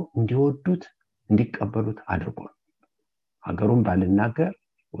በቀላሉ እንዲወዱት እንዲቀበሉት አድርጎ። ሀገሩን ባልናገር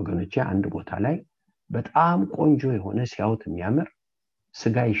ወገኖቼ፣ አንድ ቦታ ላይ በጣም ቆንጆ የሆነ ሲያዩት የሚያምር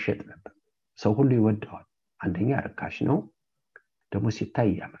ስጋ ይሸጥ ነበር። ሰው ሁሉ ይወደዋል። አንደኛ ርካሽ ነው፣ ደግሞ ሲታይ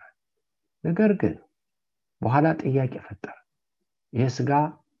ያምራል። ነገር ግን በኋላ ጥያቄ ፈጠረ። ይሄ ስጋ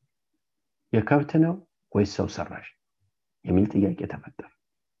የከብት ነው ወይስ ሰው ሰራሽ የሚል ጥያቄ ተፈጠረ።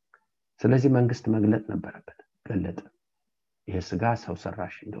 ስለዚህ መንግስት መግለጥ ነበረበት። ገለጠ፣ ይሄ ስጋ ሰው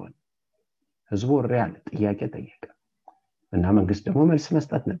ሰራሽ እንደሆነ። ህዝቡ ሪያል ጥያቄ ጠየቀ እና መንግስት ደግሞ መልስ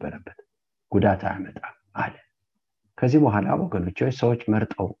መስጠት ነበረበት። ጉዳት አያመጣም አለ። ከዚህ በኋላ ወገኖቼ ሰዎች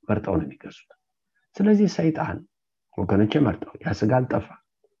መርጠው ነው የሚገዙት። ስለዚህ ሰይጣን ወገኖቼ መርጠው ያ ስጋ አልጠፋ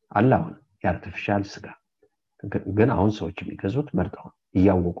አላውን የአርቲፊሻል ስጋ ግን አሁን ሰዎች የሚገዙት መርጠው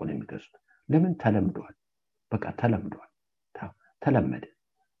እያወቁ ነው የሚገዙት። ለምን? ተለምዷል። በቃ ተለመደ።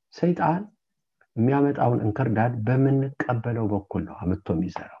 ሰይጣን የሚያመጣውን እንክርዳድ በምንቀበለው በኩል ነው አምጥቶ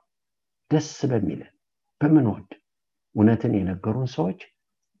የሚዘራው። ደስ በሚለን በምንወድ እውነትን የነገሩን ሰዎች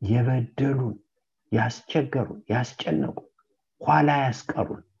የበደሉን፣ ያስቸገሩን፣ ያስጨነቁ፣ ኋላ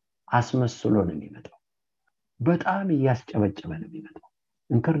ያስቀሩን አስመስሎ ነው የሚመጣው። በጣም እያስጨበጨበ ነው የሚመጣው።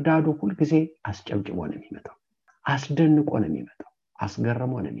 እንክርዳዱ ሁል ጊዜ አስጨብጭቦ ነው የሚመጣው። አስደንቆ ነው የሚመጣው።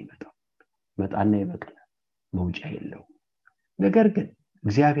 አስገርሞ ነው የሚመጣው። መጣና ይበቅላል፣ መውጫ የለው። ነገር ግን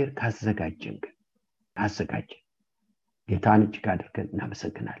እግዚአብሔር ካዘጋጀን ግን ካዘጋጀን ጌታን እጅግ አድርገን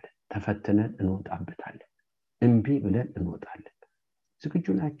እናመሰግናለን። ተፈትነን እንወጣበታለን። እምቢ ብለን እንወጣለን። ዝግጁ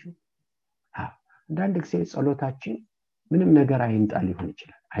ናችሁ? አንዳንድ ጊዜ ጸሎታችን ምንም ነገር አይምጣ ሊሆን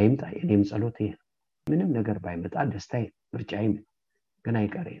ይችላል። አይምጣ፣ የኔም ጸሎት ይሄ ነው። ምንም ነገር ባይመጣ ደስታዬ ምርጫዬ ግን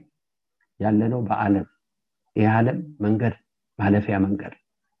አይቀርም። ያለነው በዓለም የዓለም መንገድ ማለፊያ መንገድ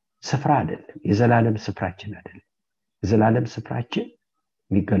ስፍራ አይደለም። የዘላለም ስፍራችን አይደለም። የዘላለም ስፍራችን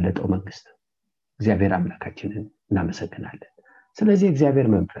የሚገለጠው መንግስት እግዚአብሔር አምላካችንን እናመሰግናለን። ስለዚህ እግዚአብሔር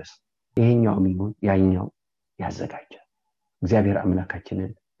መንፈስ ይሄኛውም ይሁን ያኛው ያዘጋጃል። እግዚአብሔር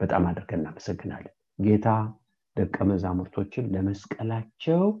አምላካችንን በጣም አድርገን እናመሰግናለን። ጌታ ደቀ መዛሙርቶችን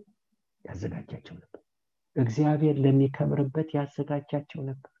ለመስቀላቸው ያዘጋጃቸው ነበር። እግዚአብሔር ለሚከብርበት ያዘጋጃቸው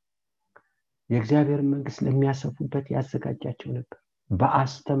ነበር። የእግዚአብሔር መንግስት ለሚያሰፉበት ያዘጋጃቸው ነበር።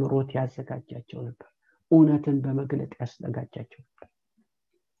 በአስተምሮት ያዘጋጃቸው ነበር። እውነትን በመግለጥ ያዘጋጃቸው ነበር።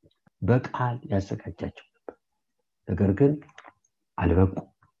 በቃል ያዘጋጃቸው ነበር። ነገር ግን አልበቁ።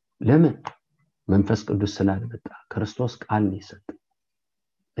 ለምን? መንፈስ ቅዱስ ስላልመጣ። ክርስቶስ ቃል ይሰጥ።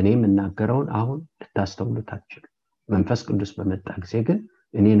 እኔም እናገረውን አሁን ልታስተውሉት አትችሉ። መንፈስ ቅዱስ በመጣ ጊዜ ግን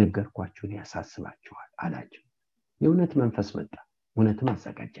እኔ ነገርኳችሁን ያሳስባችኋል አላቸው። የእውነት መንፈስ መጣ። እውነትም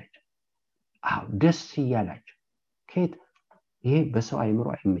አዘጋጃቸው። ደስ እያላቸው ከየት? ይሄ በሰው አይምሮ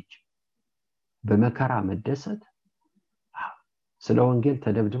አይመችም። በመከራ መደሰት። ስለ ወንጌል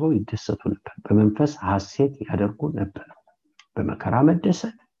ተደብድበው ይደሰቱ ነበር። በመንፈስ ሐሴት ያደርጉ ነበር። በመከራ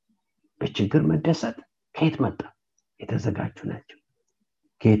መደሰት፣ በችግር መደሰት ከየት መጣ? የተዘጋጁ ናቸው።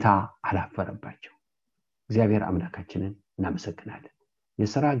 ጌታ አላፈረባቸው። እግዚአብሔር አምላካችንን እናመሰግናለን።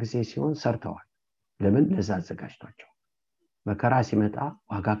 የሥራ ጊዜ ሲሆን ሰርተዋል። ለምን? ለዛ አዘጋጅቷቸው። መከራ ሲመጣ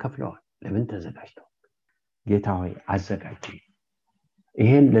ዋጋ ከፍለዋል። ለምን? ተዘጋጅተዋል። ጌታ ሆይ አዘጋጅኝ።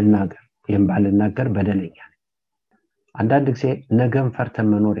 ይሄን ልናገር፣ ይሄን ባልናገር በደለኛ ነኝ። አንዳንድ ጊዜ ነገን ፈርተን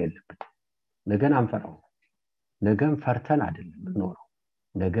መኖር የለብን። ነገን አንፈራው። ነገን ፈርተን አይደለም የምንኖረው፣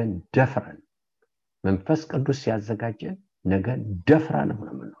 ነገን ደፍረን። መንፈስ ቅዱስ ሲያዘጋጀን ነገን ደፍረን ነው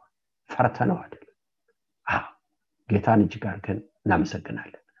የምንኖረው፣ ፈርተነው አይደለም። ጌታን እጅግ አድርገን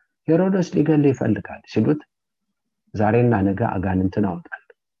እናመሰግናለን። ሄሮድስ ሊገል ይፈልጋል ሲሉት ዛሬና ነገ አጋንንትን አወጣለሁ፣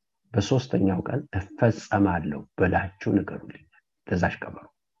 በሶስተኛው ቀን እፈጸማለሁ ብላችሁ ንገሩልኝ። ለዛሽ ቀበሩ።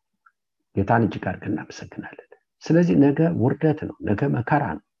 ጌታን እጅግ አድርገን እናመሰግናለን። ስለዚህ ነገ ውርደት ነው፣ ነገ መከራ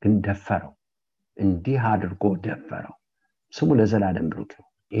ነው። ግን ደፈረው። እንዲህ አድርጎ ደፈረው። ስሙ ለዘላለም ብሩክ ነው።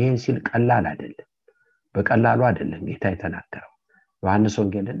 ይሄን ሲል ቀላል አይደለም፣ በቀላሉ አይደለም ጌታ የተናገረው። ዮሐንስ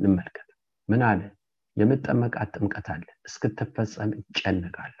ወንጌልን እንመልከት። ምን አለ? የምጠመቃት ጥምቀት አለ፣ እስክትፈጸም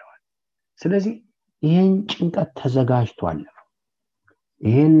እጨነቃለሁ። ስለዚህ ይሄን ጭንቀት ተዘጋጅቷል።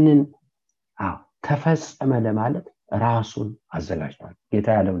 ይሄንን ተፈጸመ ለማለት ራሱን አዘጋጅቷል። ጌታ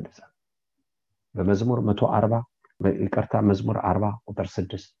ያለው እንደዛ በመዝሙር 140 መዝሙር 40 ቁጥር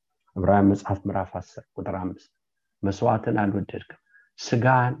 6፣ ዕብራውያን መጽሐፍ ምዕራፍ 10 ቁጥር 5 መስዋዕትን አልወደድክም፣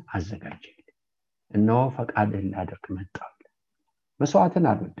 ስጋን አዘጋጀህ፣ እነሆ ፈቃድህን ላደርግ መጣሁ። መስዋዕትን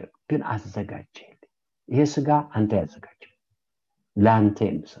አልወደድክም ግን አዘጋጀህ። ይሄ ስጋ አንተ ያዘጋጀው፣ ለአንተ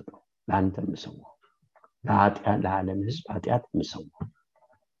የምሰጠው፣ ለአንተ የምሰዋው፣ ለዓለም ህዝብ ኃጢአት የምሰዋው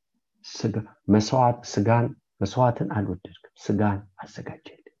መስዋዕትን አልወደድክም፣ ስጋን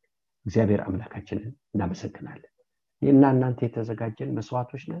አዘጋጀህ። እግዚአብሔር አምላካችንን እናመሰግናለን። ይህና እናንተ የተዘጋጀን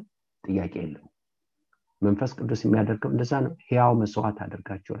መስዋዕቶች ነን፣ ጥያቄ የለውም። መንፈስ ቅዱስ የሚያደርገው እንደዛ ነው። ሕያው መስዋዕት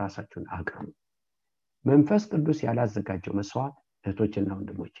አድርጋችሁ ራሳችሁን አቅርቡ። መንፈስ ቅዱስ ያላዘጋጀው መስዋዕት እህቶችና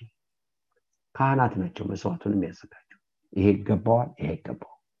ወንድሞቼ ካህናት ናቸው መስዋዕቱን የሚያዘጋጁ። ይሄ ይገባዋል፣ ይሄ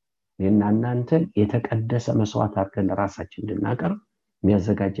ይገባዋል። ይህና እናንተን የተቀደሰ መስዋዕት አድርገን ራሳችን እንድናቀርብ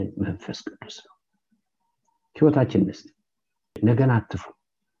የሚያዘጋጀን መንፈስ ቅዱስ ነው። ሕይወታችን ነስ ነገን አትፉ።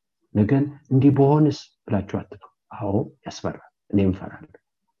 ነገን እንዲህ በሆንስ ብላችሁ አትፉ። አዎ ያስፈራል፣ እኔም እፈራለሁ።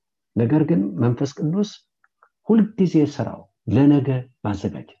 ነገር ግን መንፈስ ቅዱስ ሁልጊዜ ስራው ለነገ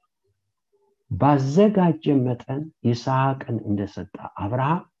ማዘጋጀት። ባዘጋጀ መጠን ይስሐቅን እንደሰጠ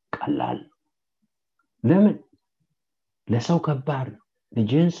አብርሃም ቀላል ነው። ለምን? ለሰው ከባድ ነው።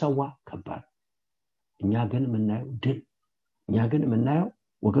 ልጅህን ሰዋ ከባድ። እኛ ግን የምናየው ድል፣ እኛ ግን የምናየው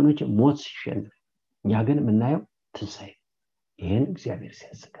ወገኖች ሞት ሲሸነፍ፣ እኛ ግን የምናየው ትንሣኤ። ይህን እግዚአብሔር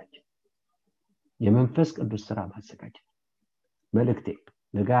ሲያዘጋጅ የመንፈስ ቅዱስ ስራ ማዘጋጀት። መልእክቴ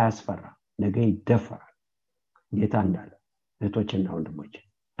ነገ ያስፈራ፣ ነገ ይደፈራል። ጌታ እንዳለ እህቶችና ወንድሞች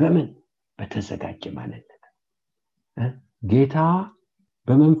በምን? በተዘጋጀ ማንነት። ጌታ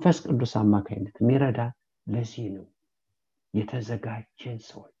በመንፈስ ቅዱስ አማካይነት የሚረዳ ለዚህ ነው። የተዘጋጀን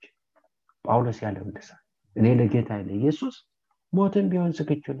ሰዎች ጳውሎስ ያለው እንደዛ እኔ ለጌታ ለኢየሱስ ሞትን ቢሆን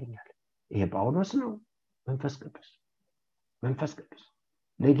ዝግጁ ነኝ አለ። ይሄ ጳውሎስ ነው። መንፈስ ቅዱስ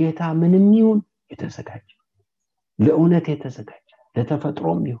ለጌታ ምንም ይሁን የተዘጋጀ፣ ለእውነት የተዘጋጀ፣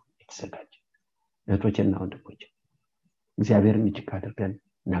 ለተፈጥሮም ይሁን የተዘጋጀ። እህቶችና ወንድሞች እግዚአብሔርን እጅግ አድርገን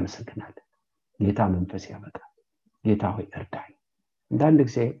እናመሰግናለን። ጌታ መንፈስ ያመጣል። ጌታ ሆይ እርዳኝ። አንዳንድ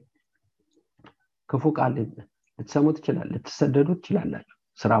ጊዜ ክፉ ቃል ልትሰሙ ትችላላችሁ፣ ልትሰደዱ ትችላላችሁ፣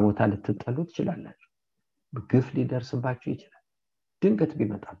 ስራ ቦታ ልትጠሉ ትችላላችሁ፣ ግፍ ሊደርስባችሁ ይችላል። ድንገት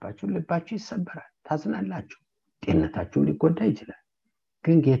ቢመጣባችሁ ልባችሁ ይሰበራል፣ ታዝናላችሁ፣ ጤንነታችሁ ሊጎዳ ይችላል።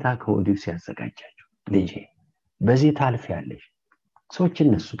 ግን ጌታ ከወዲሁ ሲያዘጋጃችሁ ልጄ በዚህ ታልፊያለሽ፣ ሰዎች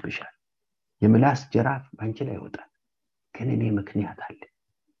ይነሱብሻል፣ የምላስ ጅራፍ ባንቺ ላይ ይወጣል፣ ግን እኔ ምክንያት አለ፣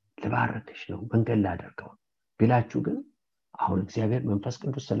 ልባርክሽ ነው፣ መንገድ ላደርገው ቢላችሁ ግን አሁን እግዚአብሔር መንፈስ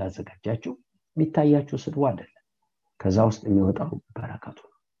ቅዱስ ስላዘጋጃችሁ የሚታያችሁ ስድቡ አይደለም፣ ከዛ ውስጥ የሚወጣው በረከቱ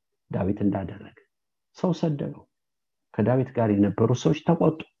ነው። ዳዊት እንዳደረገ ሰው ሰደበው፣ ከዳዊት ጋር የነበሩ ሰዎች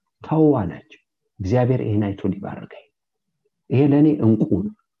ተቆጡ፣ ተው አላቸው። እግዚአብሔር ይሄን አይቶ ሊባርከኝ፣ ይሄ ለኔ እንቁ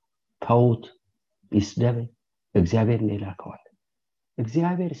ነው፣ ተውት፣ ይስደበኝ፣ እግዚአብሔር ሌላ ከዋለ።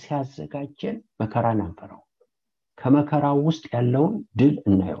 እግዚአብሔር ሲያዘጋጀን መከራን አንፈራው፣ ከመከራው ውስጥ ያለውን ድል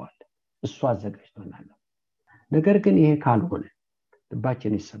እናየዋለን። እሱ አዘጋጅቶናል። ነገር ግን ይሄ ካልሆነ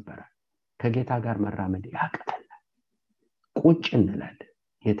ልባችን ይሰበራል፣ ከጌታ ጋር መራመድ ያቅተናል፣ ቁጭ እንላለን።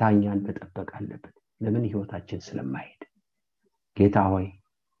 ጌታ እኛን መጠበቅ አለበት። ለምን? ህይወታችን ስለማይሄድ። ጌታ ሆይ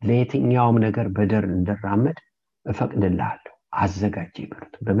ለየትኛውም ነገር በደር እንድራመድ እፈቅድልሃለሁ፣ አዘጋጅ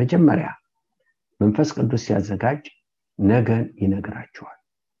ይበሉት። በመጀመሪያ መንፈስ ቅዱስ ሲያዘጋጅ ነገን ይነግራቸዋል፣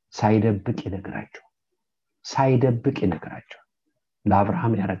 ሳይደብቅ ይነግራቸዋል።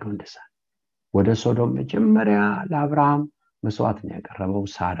 ለአብርሃም ያደረገው እንደዛ። ወደ ሶዶም መጀመሪያ ለአብርሃም መስዋዕት ነው ያቀረበው፣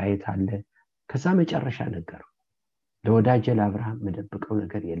 ሳራ የታለ? ከዛ መጨረሻ ነገረው። ለወዳጄ ለአብርሃም መደብቀው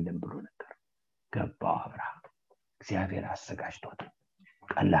ነገር የለም ብሎ ነገር ገባው። አብርሃም እግዚአብሔር አዘጋጅቶት፣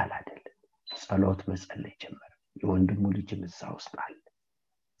 ቀላል አይደለም። ጸሎት መጸለይ ጀመረ። የወንድሙ ልጅ እዛ ውስጥ አለ።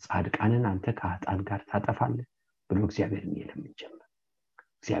 ጻድቃንን አንተ ከኃጥአን ጋር ታጠፋለህ ብሎ እግዚአብሔር የሚለምን ጀመረ።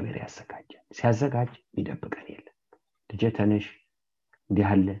 እግዚአብሔር ያዘጋጃል። ሲያዘጋጅ የሚደብቀን የለም። ልጄ ተነሽ፣ እንዲህ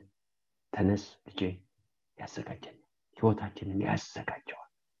አለ፣ ተነስ ልጄ። ያዘጋጃል። ህይወታችንን ያዘጋጀዋል።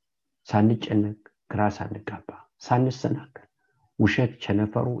 ሳንጨነቅ፣ ግራ ሳንጋባ፣ ሳንሰናከል፣ ውሸት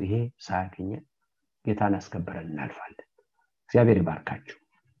ቸነፈሩ ይሄ ሳያገኘን ጌታን አስከብረን እናልፋለን። እግዚአብሔር ይባርካችሁ።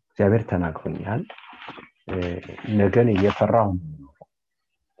 እግዚአብሔር ተናግሮኛል። ነገን እየፈራሁ ነው፣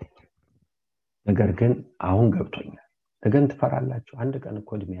 ነገር ግን አሁን ገብቶኛል። ነገን ትፈራላችሁ? አንድ ቀን እኮ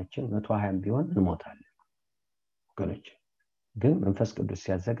እድሜያችን 120 ቢሆን እንሞታለን ወገኖች። ግን መንፈስ ቅዱስ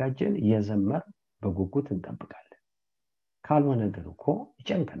ሲያዘጋጀን እየዘመር በጉጉት እንጠብቃለን። ካልሆነ ግን እኮ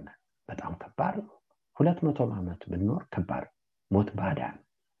ይጨንቀናል። በጣም ከባድ ነው። 200 ዓመት ብንኖር ከባድ፣ ሞት ባዳ ነው።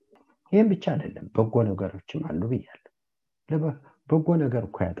 ይሄን ብቻ አይደለም፣ በጎ ነገሮችም አሉ ብያለሁ። በጎ ነገር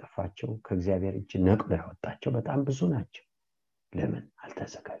እኮ ያጠፋቸው ከእግዚአብሔር እጅ ነቅሎ ያወጣቸው በጣም ብዙ ናቸው። ለምን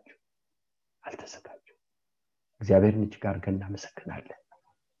አልተዘጋጁ? እግዚአብሔርን እጅግ አድርገን እናመሰግናለን።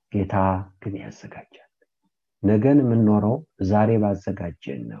 ጌታ ግን ያዘጋጃል። ነገን የምንኖረው ዛሬ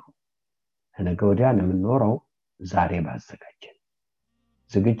ባዘጋጀን ነው። ነገ ወዲያ የምንኖረው ዛሬ ባዘጋጀን።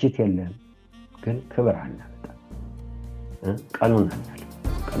 ዝግጅት የለም ግን ክብር አናመጣ፣ ቀኑን አናለ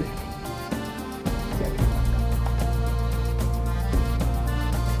ቀኑ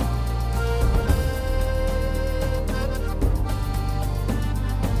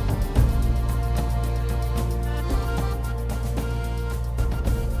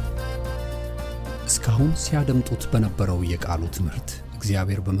እስካሁን ሲያደምጡት በነበረው የቃሉ ትምህርት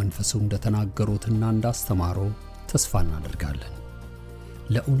እግዚአብሔር በመንፈሱ እንደተናገሩትና እንዳስተማረው ተስፋ እናደርጋለን።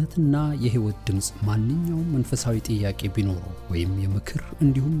 ለእውነትና የሕይወት ድምጽ ማንኛውም መንፈሳዊ ጥያቄ ቢኖሩ ወይም የምክር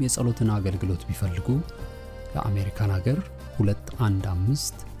እንዲሁም የጸሎትን አገልግሎት ቢፈልጉ ለአሜሪካን ሀገር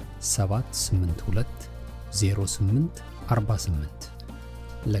 215 782 0848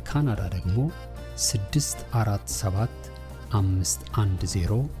 ለካናዳ ደግሞ 647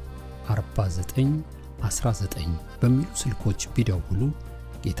 510 4919 በሚሉ ስልኮች ቢደውሉ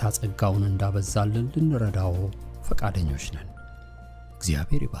ጌታ ጸጋውን እንዳበዛልን ልንረዳው ፈቃደኞች ነን።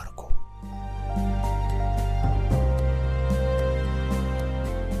 እግዚአብሔር ይባርኮ።